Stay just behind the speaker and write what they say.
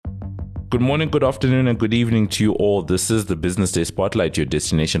Good morning, good afternoon, and good evening to you all. This is the Business Day Spotlight, your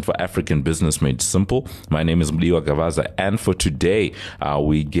destination for African business made simple. My name is Mudiwa Gavaza, and for today,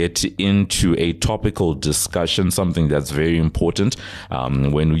 we get into a topical discussion, something that's very important.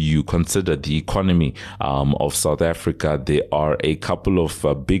 When you consider the economy of South Africa, there are a couple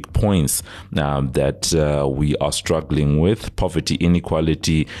of big points that we are struggling with: poverty,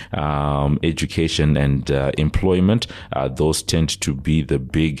 inequality, education, and employment. Those tend to be the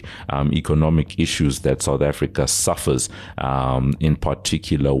big economic issues that South Africa suffers, in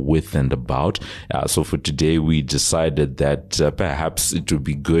particular with and about. So for today, we decided that perhaps it would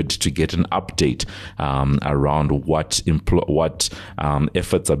be good to get an update around what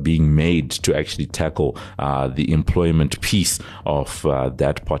efforts are being made to actually tackle the employment piece of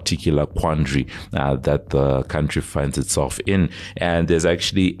that particular quandary that the country finds itself in. And there's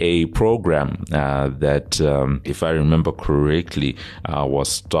actually a program that, if I remember correctly, was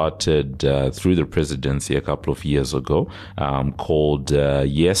started through the presidency a couple of years ago, called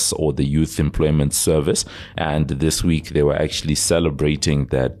YES, or the Youth Employment Service. And this week they were actually celebrating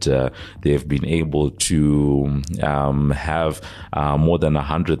that they've been able to have more than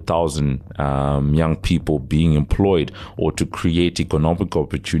 100,000 young people being employed, or to create economic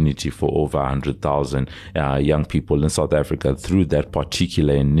opportunity for over 100,000 young people in South Africa through that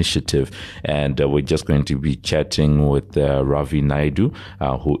particular initiative. And we're just going to be chatting with Ravi Naidoo,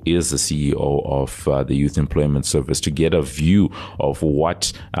 who is the CEO of the Youth Employment Service, to get a view of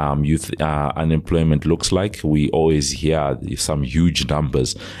what youth unemployment looks like. We always hear some huge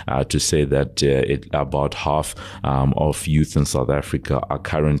numbers to say that about half of youth in South Africa are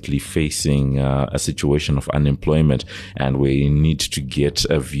currently facing a situation of unemployment, and we need to get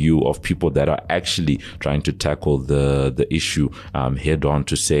a view of people that are actually trying to tackle the issue head on,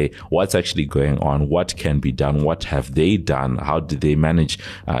 to say what's actually going on, what can be done, what have they done, how did they manage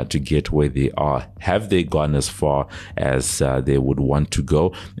to get where they are, have they gone as far as they would want to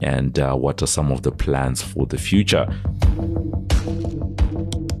go, and what are some of the plans for the future.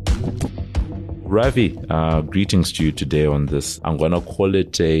 Ravi, greetings to you today on this, I'm going to call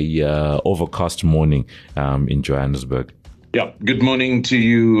it a overcast morning in Johannesburg. Yeah, good morning to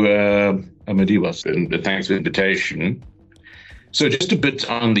you, Mudiwa, and thanks for the invitation. So just a bit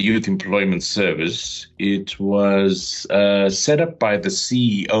on the Youth Employment Service. It was set up by the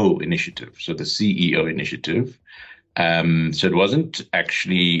CEO initiative. So the CEO initiative. So it wasn't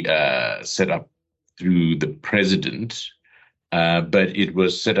actually set up through the president, but it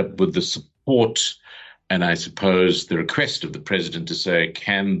was set up with the support and, I suppose, the request of the president to say,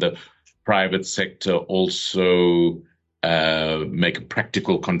 can the private sector also make a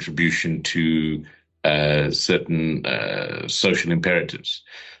practical contribution to certain social imperatives.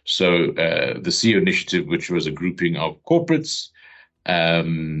 So the CEO initiative, which was a grouping of corporates,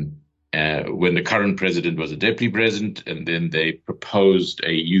 when the current president was a deputy president, and then they proposed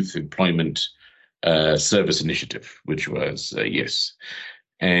a youth employment service initiative, which was YES.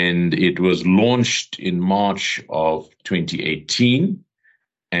 And it was launched in March of 2018,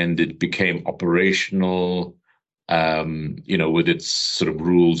 and it became operational with its sort of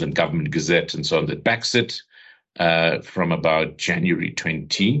rules and government gazette and so on that backs it, from about January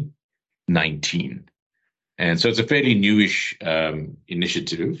 2019. And so it's a fairly newish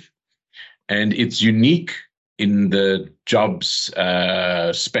initiative, and it's unique in the jobs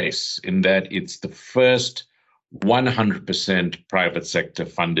space in that it's the first 100% private sector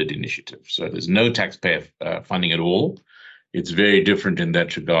funded initiative. So there's no taxpayer funding at all. It's very different in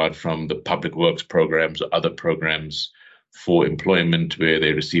that regard from the public works programs or other programs for employment where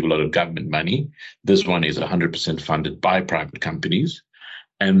they receive a lot of government money. This one is 100% funded by private companies.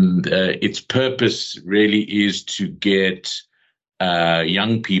 And its purpose really is to get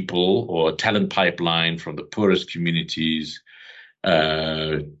young people, or talent pipeline from the poorest communities,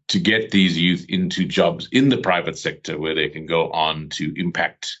 to get these youth into jobs in the private sector where they can go on to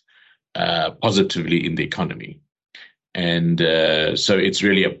impact positively in the economy. And so it's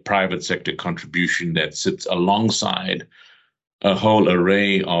really a private sector contribution that sits alongside a whole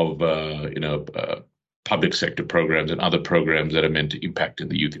array of, public sector programs and other programs that are meant to impact in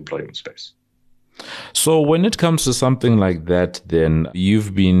the youth employment space. So when it comes to something like that, then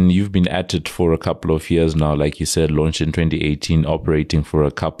you've been at it for a couple of years now. Like you said, launched in 2018, operating for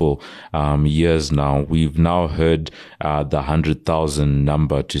a couple years now. We've now heard the 100,000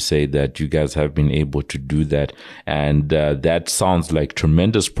 number, to say that you guys have been able to do that, and that sounds like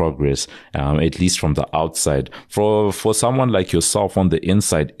tremendous progress, at least from the outside. For someone like yourself on the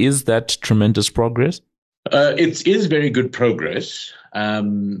inside, is that tremendous progress? It is very good progress.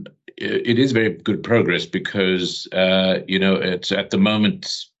 It is very good progress because, it's at the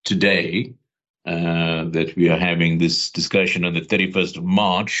moment today that we are having this discussion on the 31st of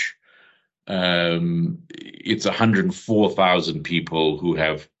March, it's 104,000 people who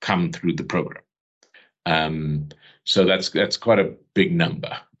have come through the program. So that's quite a big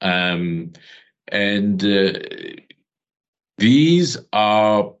number. These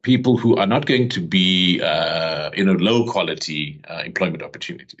are people who are not going to be, low quality employment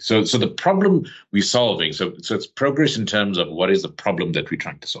opportunities. So the problem we're solving, so it's progress in terms of what is the problem that we're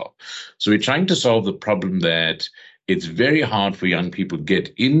trying to solve. So we're trying to solve the problem that it's very hard for young people to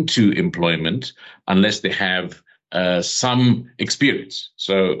get into employment unless they have some experience.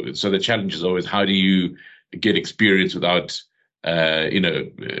 So the challenge is always, how do you get experience without,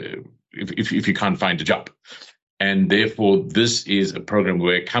 if you can't find a job? And therefore, this is a program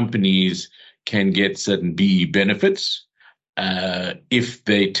where companies can get certain BE benefits if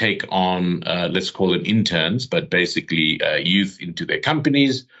they take on, let's call them interns, but basically youth into their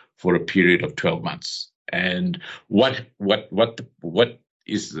companies for a period of 12 months. And what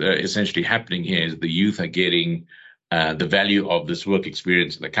is essentially happening here is the youth are getting the value of this work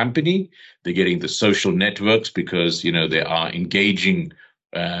experience in the company. They're getting the social networks because, they are engaging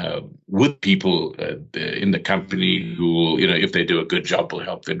with people in the company who will, if they do a good job, will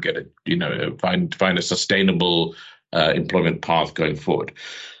help them get find a sustainable employment path going forward.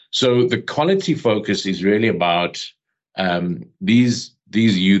 So the quality focus is really about these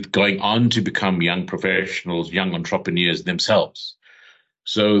youth going on to become young professionals, young entrepreneurs themselves.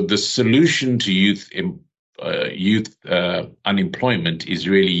 So the solution to youth unemployment is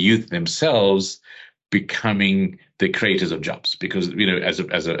really youth themselves becoming the creators of jobs, because as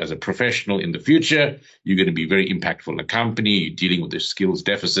a professional in the future, you're going to be very impactful in a company. You're dealing with the skills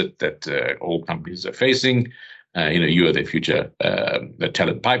deficit that all companies are facing. You are the future the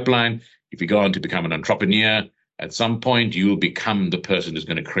talent pipeline. If you go on to become an entrepreneur, at some point you will become the person who's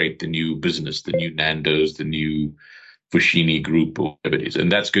going to create the new business, the new Nando's, the new Fushini Group, or whatever it is,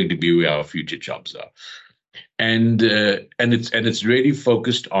 and that's going to be where our future jobs are. And it's really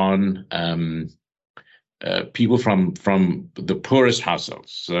focused on people from the poorest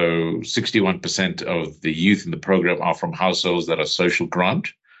households. So 61% of the youth in the program are from households that are social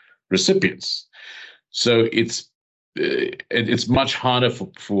grant recipients. So it's much harder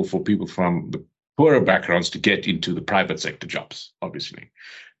for people from the poorer backgrounds to get into the private sector jobs, obviously.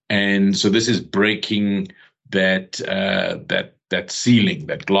 And so this is breaking that ceiling,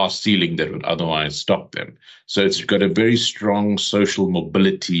 that glass ceiling that would otherwise stop them. So it's got a very strong social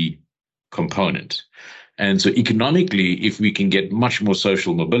mobility component. And so economically, if we can get much more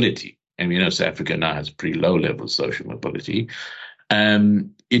social mobility, and South Africa now has pretty low level of social mobility,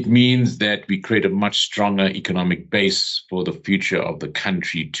 it means that we create a much stronger economic base for the future of the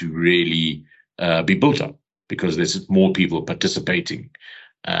country to really be built up, because there's more people participating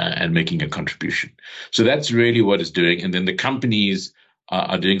and making a contribution. So that's really what it's doing. And then the companies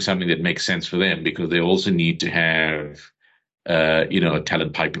are doing something that makes sense for them, because they also need to have, a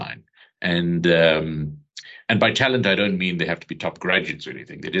talent pipeline. And by talent, I don't mean they have to be top graduates or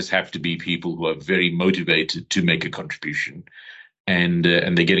anything. They just have to be people who are very motivated to make a contribution, and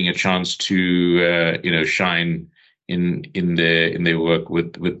they're getting a chance to shine in their work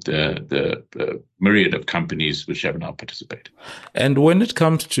with the myriad of companies which have now participated. And when it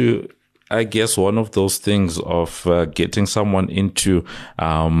comes to, I guess, one of those things of getting someone into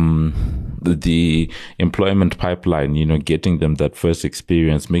the employment pipeline, getting them that first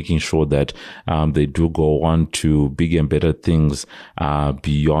experience, making sure that they do go on to bigger and better things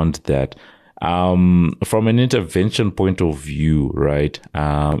beyond that. From an intervention point of view, right?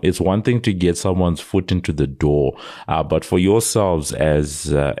 It's one thing to get someone's foot into the door, but for yourselves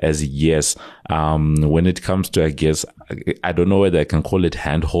as yes, when it comes to, I guess, I don't know whether I can call it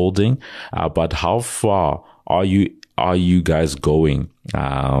hand holding, but how far are you guys going,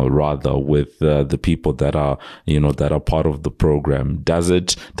 rather, with the people that are part of the program? Does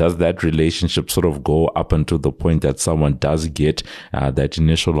that relationship sort of go up until the point that someone does get that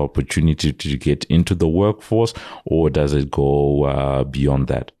initial opportunity to get into the workforce, or does it go beyond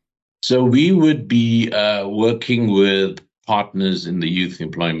that? So we would be working with partners in the youth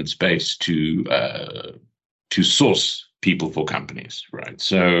employment space to source people for companies, right?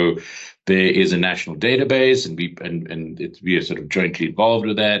 So there is a national database, and we are sort of jointly involved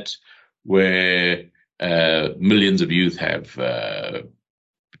with that, where millions of youth have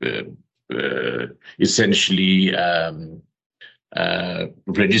essentially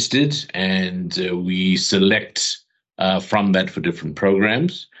registered, and we select from that for different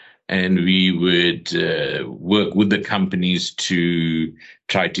programs. And we would work with the companies to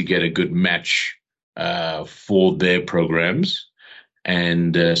try to get a good match for their programs.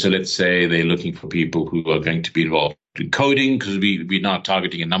 And so let's say they're looking for people who are going to be involved in coding, because we're now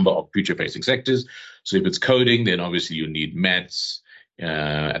targeting a number of future-facing sectors. So if it's coding, then obviously you need maths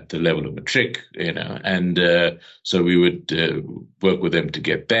at the level of matric, and so we would work with them to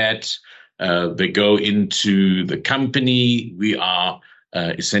get that. They go into the company. We are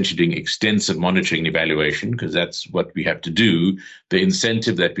essentially doing extensive monitoring and evaluation, because that's what we have to do. The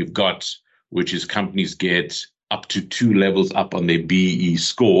incentive that we've got, which is companies get up to 2 levels up on their BE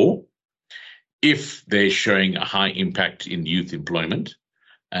score if they're showing a high impact in youth employment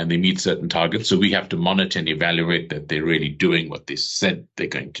and they meet certain targets. So we have to monitor and evaluate that they're really doing what they said they're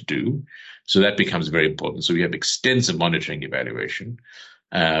going to do. So that becomes very important. So we have extensive monitoring evaluation.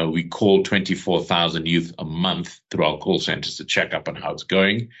 We call 24,000 youth a month through our call centers to check up on how it's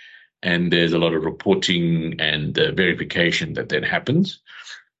going. And there's a lot of reporting and verification that then happens.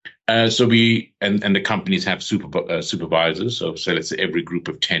 So we and the companies have supervisors. So let's say every group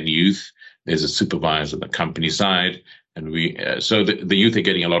of 10 youth, there's a supervisor on the company side, and we so the youth are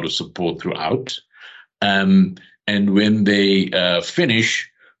getting a lot of support throughout. And when they finish,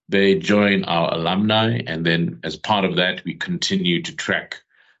 they join our alumni, and then as part of that, we continue to track,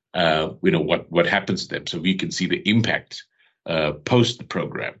 what happens to them, so we can see the impact post the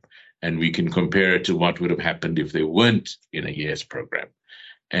program, and we can compare it to what would have happened if they weren't in a year's program.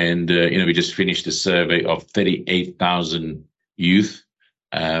 And, we just finished a survey of 38,000 youth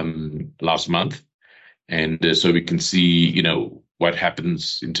last month. And so we can see, what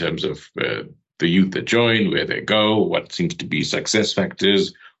happens in terms of the youth that join, where they go, what seems to be success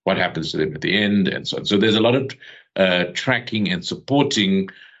factors, what happens to them at the end, and so on. So there's a lot of tracking and supporting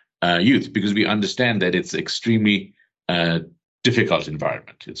youth, because we understand that it's extremely difficult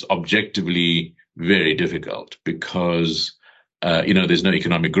environment. It's objectively very difficult because there's no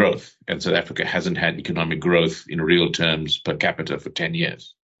economic growth, and South Africa hasn't had economic growth in real terms per capita for 10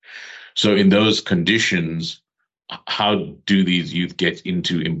 years. So in those conditions, how do these youth get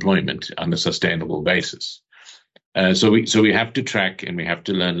into employment on a sustainable basis? So we have to track, and we have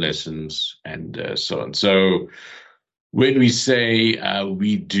to learn lessons, and so on. So when we say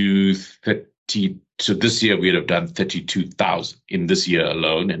we do 30, so this year we'd have done 32,000 in this year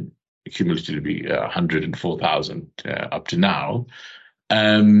alone, and cumulatively 104,000 up to now.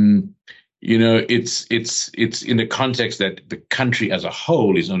 It's in the context that the country as a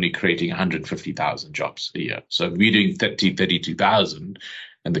whole is only creating 150,000 jobs a year. So if we're doing 32,000,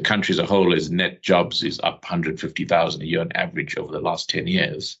 and the country as a whole is net jobs is up 150,000 a year on average over the last 10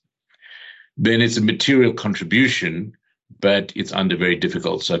 years, then it's a material contribution, but it's under very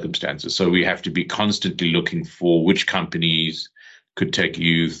difficult circumstances. So we have to be constantly looking for which companies could take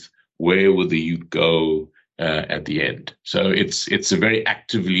youth, where will the youth go at the end. So it's a very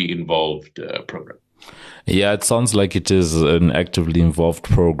actively involved program. Yeah, it sounds like it is an actively involved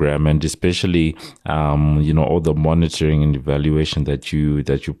program, and especially, all the monitoring and evaluation that you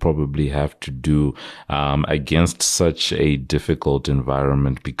probably have to do against such a difficult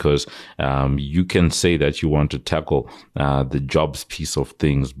environment, because you can say that you want to tackle the jobs piece of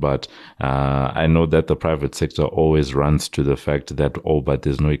things, but I know that the private sector always runs to the fact that, but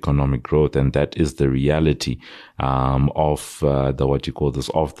there's no economic growth, and that is the reality of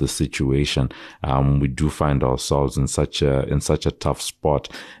the situation. We do find ourselves in such a tough spot,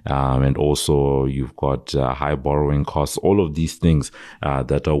 and also you've got high borrowing costs, all of these things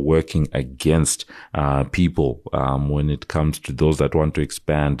that are working against people when it comes to those that want to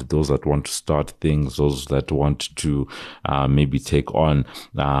expand, those that want to start things, those that want to maybe take on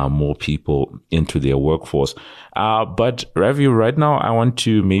more people into their workforce. But Ravi, right now I want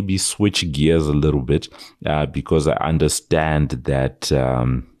to maybe switch gears a little bit because I understand that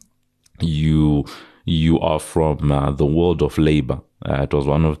you are from the world of labor. It was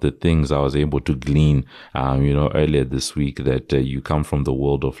one of the things I was able to glean, earlier this week, that you come from the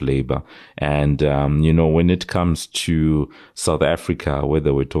world of labor. And, when it comes to South Africa,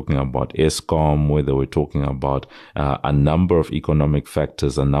 whether we're talking about Eskom, whether we're talking about a number of economic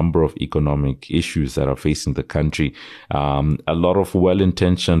factors, a number of economic issues that are facing the country, a lot of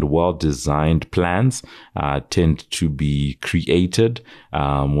well-intentioned, well-designed plans tend to be created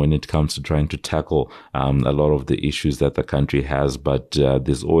when it comes to trying to tackle a lot of the issues that the country has. But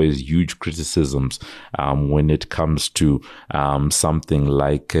there's always huge criticisms when it comes to something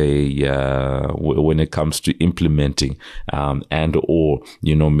like when it comes to implementing or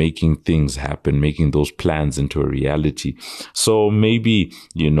making things happen, making those plans into a reality. So maybe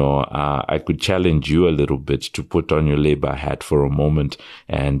I could challenge you a little bit to put on your labor hat for a moment,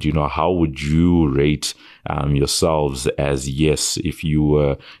 and how would you rate yourselves as, yes, if you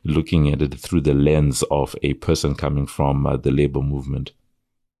were looking at it through the lens of a person coming from the labor movement?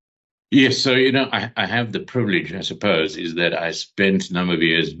 Yes, so I have the privilege, I suppose, is that I spent a number of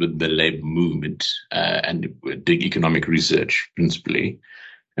years with the labor movement and did economic research principally.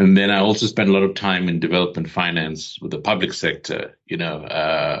 And then I also spent a lot of time in development finance with the public sector,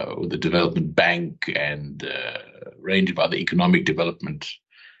 with the development bank and a range of other economic development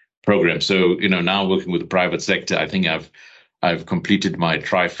programs. So, now working with the private sector, I think I've completed my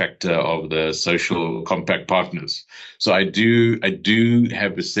trifecta of the social compact partners. So I do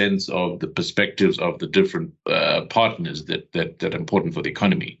have a sense of the perspectives of the different partners that are important for the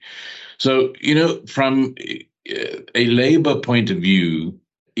economy. So, from a labor point of view,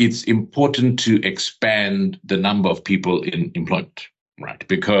 it's important to expand the number of people in employment, right?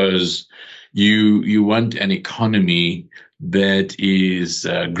 Because you want an economy that is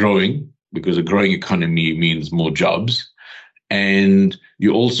growing, because a growing economy means more jobs. And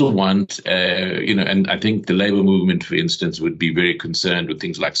you also want, and I think the labor movement, for instance, would be very concerned with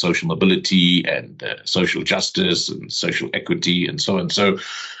things like social mobility and social justice and social equity and so on. So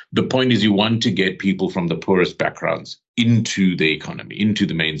the point is you want to get people from the poorest backgrounds into the economy, into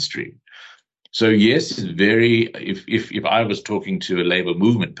the mainstream. So yes, it's if I was talking to a labor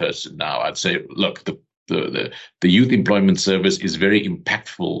movement person now, I'd say, look, the Youth Employment Service is very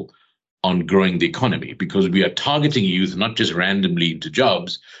impactful on growing the economy, because we are targeting youth not just randomly into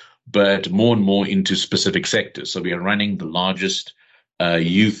jobs, but more and more into specific sectors. So we are running the largest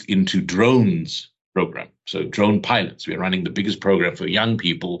youth into drones program. So drone pilots. We are running the biggest program for young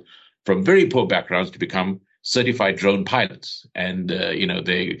people from very poor backgrounds to become certified drone pilots. And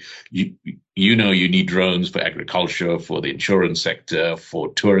you need drones for agriculture, for the insurance sector,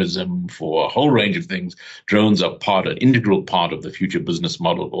 for tourism, for a whole range of things. Drones are an integral part of the future business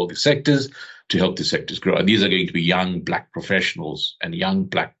model of all these sectors to help the sectors grow. And these are going to be young Black professionals and young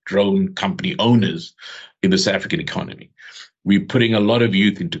Black drone company owners in the South African economy. We're putting a lot of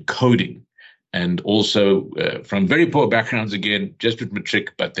youth into coding, and also from very poor backgrounds, again, just with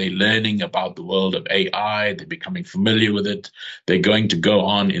matric, but they're learning about the world of AI. They're becoming familiar with it. They're going to go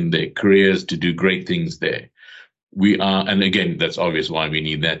on in their careers to do great things there. And again, that's obvious why we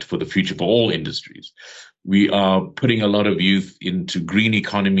need that for the future for all industries. We are putting a lot of youth into green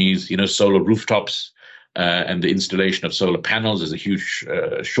economies, solar rooftops, and the installation of solar panels. There's a huge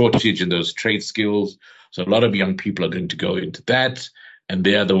shortage in those trade skills. So a lot of young people are going to go into that. And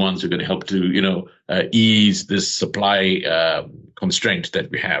they are the ones who are going to help to, ease this supply constraint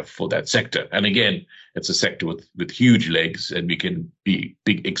that we have for that sector. And again, it's a sector with huge legs, and we can be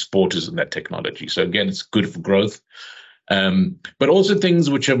big exporters in that technology. So again, it's good for growth. But also things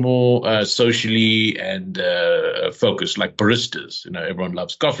which are more socially and focused, like baristas. Everyone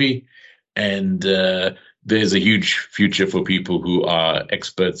loves coffee, and there's a huge future for people who are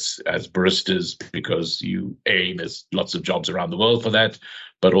experts as baristas, because there's lots of jobs around the world for that,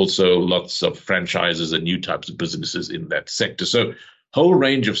 but also lots of franchises and new types of businesses in that sector. So whole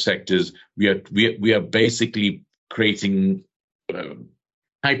range of sectors. We are basically creating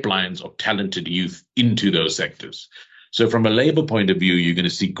pipelines of talented youth into those sectors. So from a labor point of view, you're going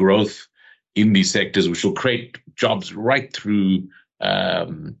to see growth in these sectors, which will create jobs right through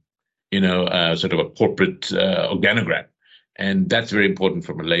sort of a corporate organogram. And that's very important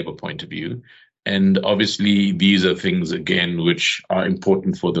from a labor point of view. And obviously, these are things, again, which are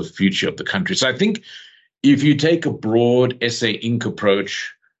important for the future of the country. So I think if you take a broad SA Inc.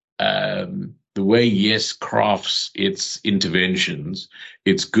 approach, the way YES crafts its interventions,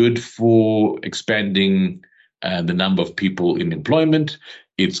 it's good for expanding the number of people in employment.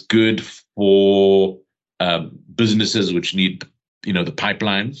 It's good for businesses which need, the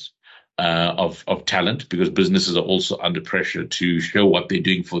pipelines of talent, because businesses are also under pressure to show what they're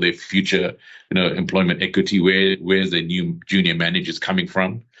doing for their future, employment equity. Where's their new junior managers coming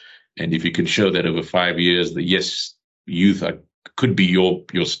from? And if you can show that over 5 years, the YES youth could be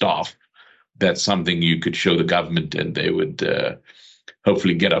your staff, that's something you could show the government, and they would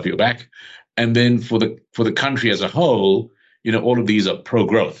hopefully get off your back. And then for the country as a whole, all of these are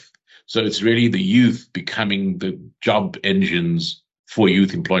pro-growth. So it's really the youth becoming the job engines for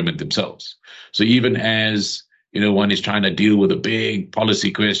youth employment themselves. So even as, one is trying to deal with the big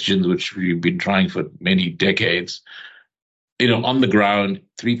policy questions, which we've been trying for many decades, on the ground,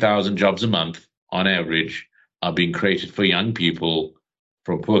 3,000 jobs a month on average are being created for young people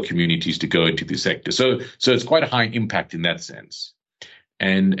from poor communities to go into the sector. So it's quite a high impact in that sense.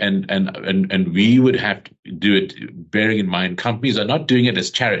 And we would have to do it bearing in mind companies are not doing it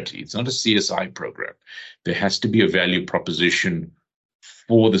as charity. It's not a CSI program. There has to be a value proposition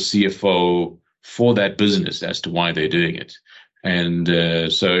for the CFO, for that business as to why they're doing it. And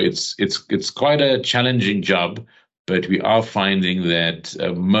so it's quite a challenging job, but we are finding that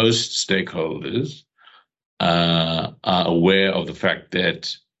most stakeholders are aware of the fact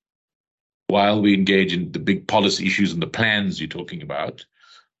that while we engage in the big policy issues and the plans you're talking about,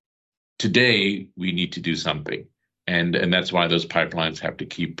 today we need to do something. And that's why those pipelines have to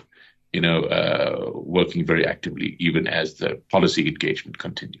keep, working very actively, even as the policy engagement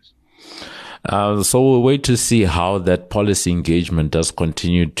continues. So we'll wait to see how that policy engagement does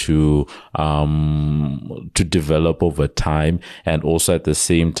continue to develop over time, and also at the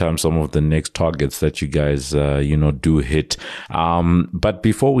same time some of the next targets that you guys do hit. But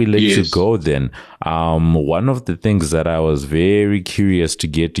before we let you go, then one of the things that I was very curious to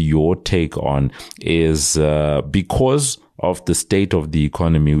get your take on is because of the state of the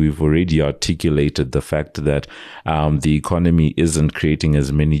economy, we've already articulated the fact that the economy isn't creating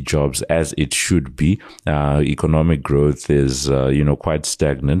as many jobs as it should be. Economic growth is, quite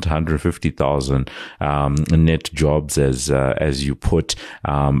stagnant. 150,000 net jobs, as you put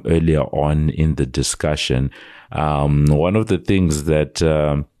earlier on in the discussion. One of the things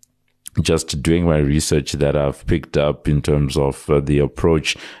that just doing my research that I've picked up in terms of the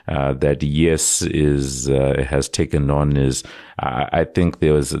approach that YES has taken on is, I think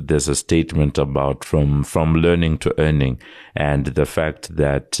there's a statement about from learning to earning, and the fact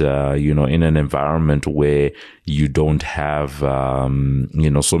that in an environment where you don't have so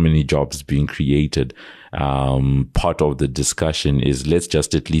many jobs being created, part of the discussion is let's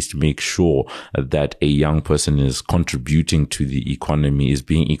just at least make sure that a young person is contributing to the economy, is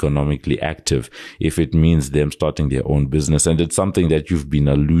being economically active, if it means them starting their own business. And it's something that you've been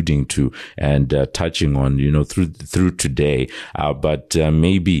alluding to and touching on, through today. But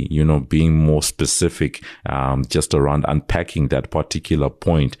maybe, being more specific, just around unpacking that particular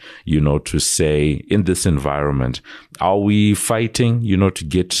point, to say in this environment, are we fighting, to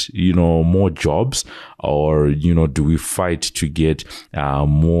get, more jobs? Or, do we fight to get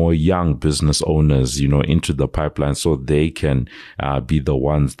more young business owners, into the pipeline so they can be the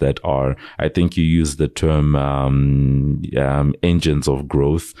ones that are, I think you used the term engines of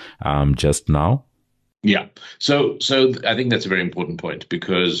growth just now? Yeah. So I think that's a very important point,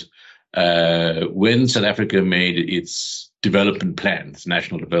 because when South Africa made its development plan, its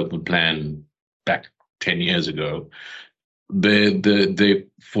national development plan back 10 years ago, they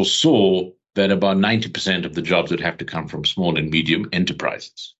foresaw that about 90% of the jobs would have to come from small and medium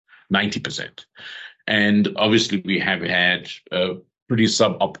enterprises, 90%. And obviously we have had pretty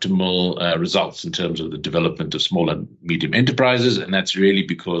suboptimal results in terms of the development of small and medium enterprises. And that's really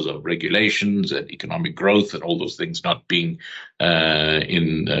because of regulations and economic growth and all those things not being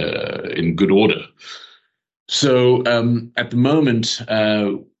in good order. So at the moment,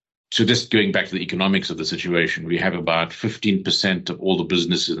 so just going back to the economics of the situation, we have about 15% of all the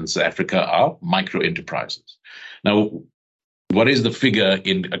businesses in South Africa are micro enterprises. Now, what is the figure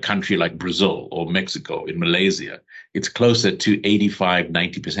in a country like Brazil or Mexico, in Malaysia? It's closer to 85,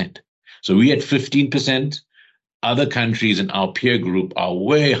 90%. So we at 15%. Other countries in our peer group are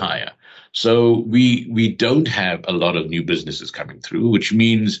way higher. So we don't have a lot of new businesses coming through, which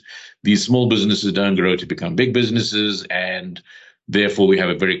means these small businesses don't grow to become big businesses, and therefore, we have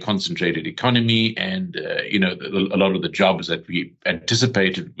a very concentrated economy, and a lot of the jobs that we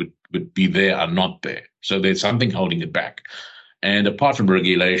anticipated would be there are not there. So there's something holding it back. And apart from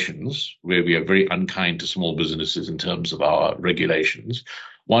regulations, where we are very unkind to small businesses in terms of our regulations,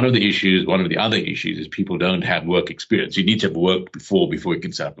 one of the other issues is people don't have work experience. You need to have worked before you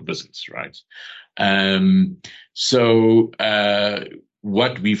can set up a business, right?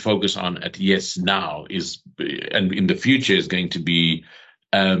 What we focus on at YES now is, and in the future is going to be,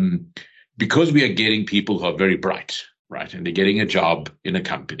 because we are getting people who are very bright, right, and they're getting a job in a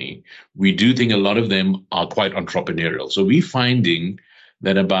company, we do think a lot of them are quite entrepreneurial. So we're finding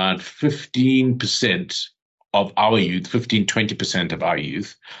that about 15% of our youth, 20% of our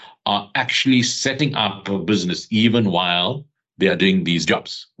youth are actually setting up a business even while they are doing these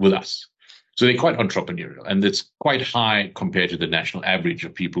jobs with us. So they're quite entrepreneurial, and it's quite high compared to the national average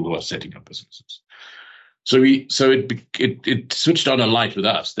of people who are setting up businesses. So it switched on a light with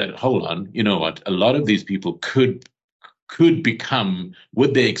us that, hold on, you know what? A lot of these people could become,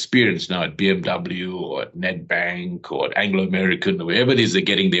 with their experience now at BMW or at Nedbank or at Anglo American or wherever it is they're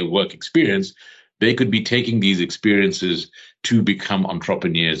getting their work experience, they could be taking these experiences to become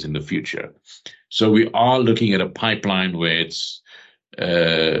entrepreneurs in the future. So we are looking at a pipeline where it's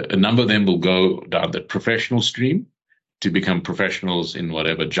a number of them will go down the professional stream, to become professionals in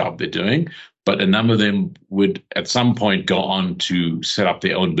whatever job they're doing, but a number of them would at some point go on to set up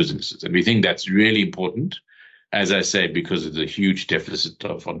their own businesses. And we think that's really important, as I say, because of the huge deficit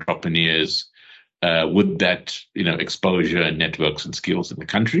of entrepreneurs with that, exposure and networks and skills in the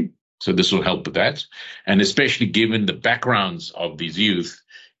country. So this will help with that. And especially given the backgrounds of these youth,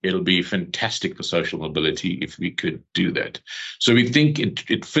 it'll be fantastic for social mobility if we could do that. So we think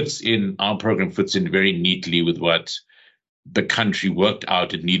it fits in, our program fits in very neatly with what the country worked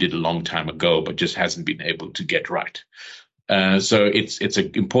out it needed a long time ago, but just hasn't been able to get right. So it's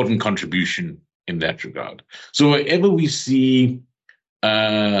an important contribution in that regard. So wherever we see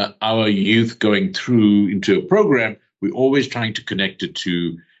our youth going through into a program, we're always trying to connect it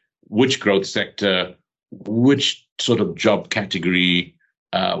to which growth sector, which sort of job category,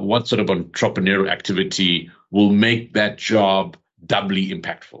 what sort of entrepreneurial activity will make that job doubly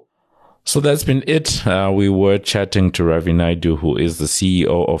impactful. So that's been it. We were chatting to Ravi Naidoo, who is the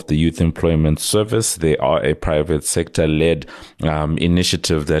CEO of the Youth Employment Service. They are a private sector-led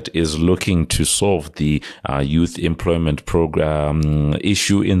initiative that is looking to solve the youth employment program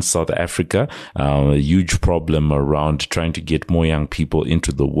issue in South Africa. A huge problem around trying to get more young people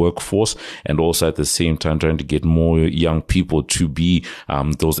into the workforce, and also at the same time trying to get more young people to be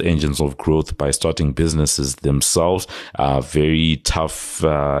those engines of growth by starting businesses themselves. Very tough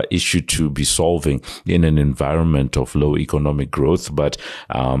issue to be solving in an environment of low economic growth, but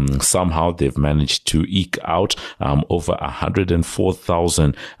somehow they've managed to eke out over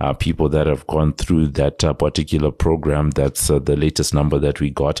 104,000 people that have gone through that particular program. That's the latest number that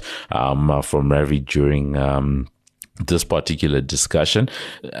we got from Ravi during this particular discussion.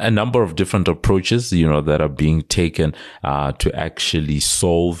 A number of different approaches, that are being taken to actually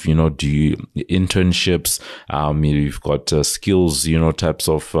solve, internships. You've got skills, types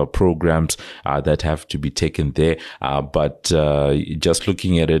of programs that have to be taken there. But just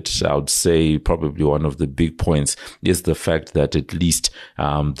looking at it, I would say probably one of the big points is the fact that at least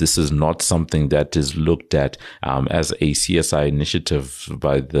this is not something that is looked at as a CSI initiative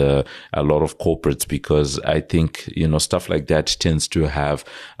by a lot of corporates, because I think, stuff like that tends to have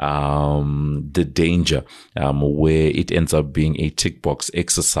the danger where it ends up being a tick box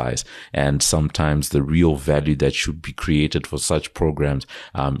exercise, and sometimes the real value that should be created for such programs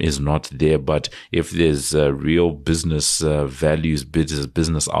is not there. But if there's real business values,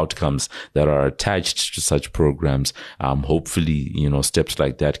 business outcomes that are attached to such programs, hopefully, steps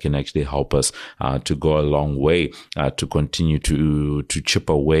like that can actually help us to go a long way to continue to chip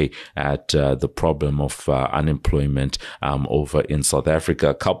away at the problem of unemployment over in South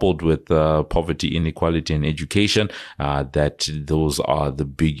Africa, coupled with poverty, inequality, and education. That those are the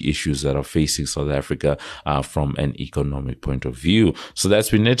big issues that are facing South Africa from an economic point of view. So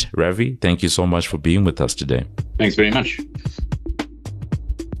that's been it. Ravi, thank you so much for being with us today. Thanks very much.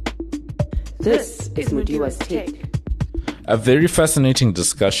 This is Mudiwa's Take. A very fascinating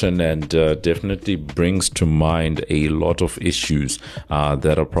discussion, and definitely brings to mind a lot of issues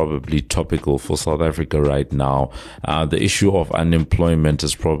that are probably topical for South Africa right now. The issue of unemployment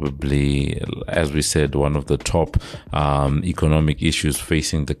is probably, as we said, one of the top economic issues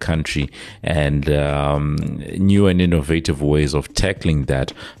facing the country, and new and innovative ways of tackling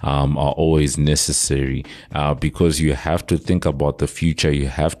that are always necessary, because you have to think about the future. You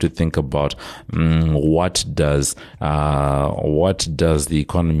have to think about what does the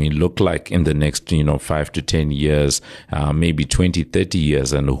economy look like in the next 5 to 10 years, maybe 20, 30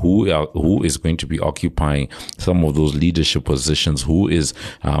 years, and who is going to be occupying some of those leadership positions, who is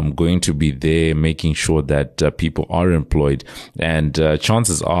going to be there making sure that people are employed. And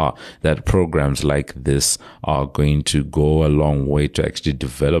chances are that programs like this are going to go a long way to actually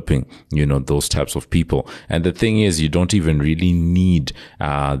developing those types of people. And the thing is, you don't even really need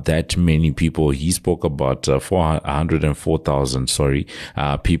that many people. He spoke about 404,000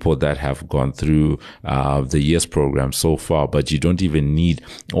 people that have gone through the YES program so far, but you don't even need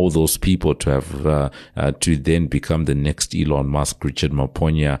all those people to have to then become the next Elon Musk, Richard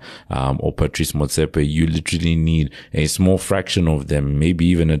Maponya, or Patrice Motsepe. You literally need a small fraction of them, maybe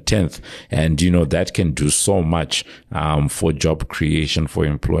even a tenth, and that can do so much for job creation, for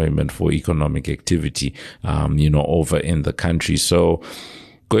employment, for economic activity over in the country. So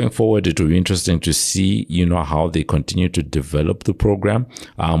Going forward, it will be interesting to see, how they continue to develop the program.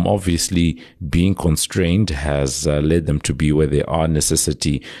 Obviously, being constrained has led them to be where they are.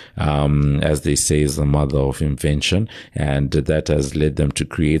 Necessity, as they say, is the mother of invention, and that has led them to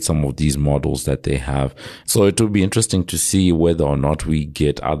create some of these models that they have. So it will be interesting to see whether or not we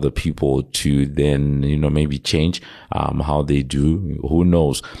get other people to then, maybe change how they do. Who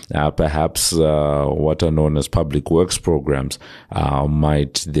knows? Perhaps what are known as public works programs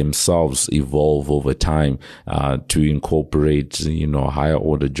might themselves evolve over time to incorporate, higher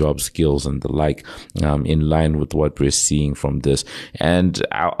order job skills and the like, in line with what we're seeing from this. And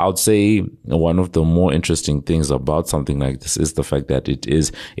I would say one of the more interesting things about something like this is the fact that it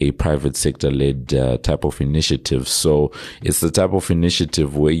is a private sector led type of initiative. So it's the type of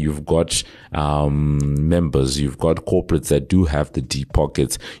initiative where you've got members, you've got corporates that do have the deep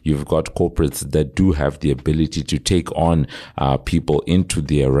pockets, you've got corporates that do have the ability to take on people into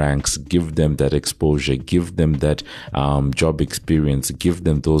their ranks, give them that exposure, give them that job experience, give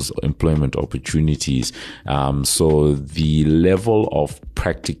them those employment opportunities. So the level of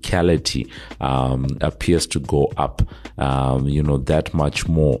practicality appears to go up, that much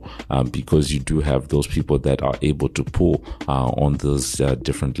more, because you do have those people that are able to pull on those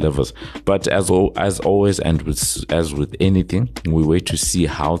different levers. But as always, and as with anything, we wait to see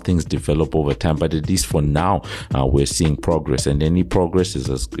how things develop over time. But at least for now, we're seeing progress, and any progress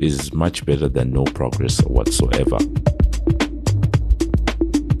is much better than no progress whatsoever.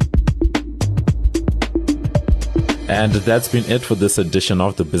 And that's been it for this edition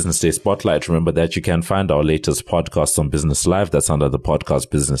of the Business Day Spotlight. Remember that you can find our latest podcast on Business Live. That's under the podcast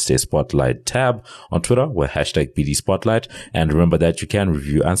Business Day Spotlight tab. On Twitter, we're #BD Spotlight. And remember that you can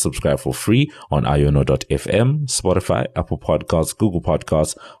review and subscribe for free on iono.fm, Spotify, Apple Podcasts, Google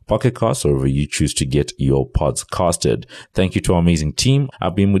Podcasts, Pocket Casts, or wherever you choose to get your pods casted. Thank you to our amazing team.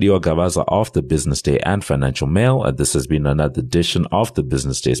 I've been Mudiwa Gavaza of the Business Day and Financial Mail. And this has been another edition of the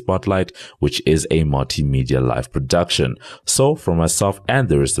Business Day Spotlight, which is a multimedia live production. So from myself and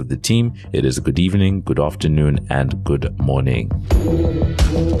the rest of the team, it is good evening, good afternoon, and good morning.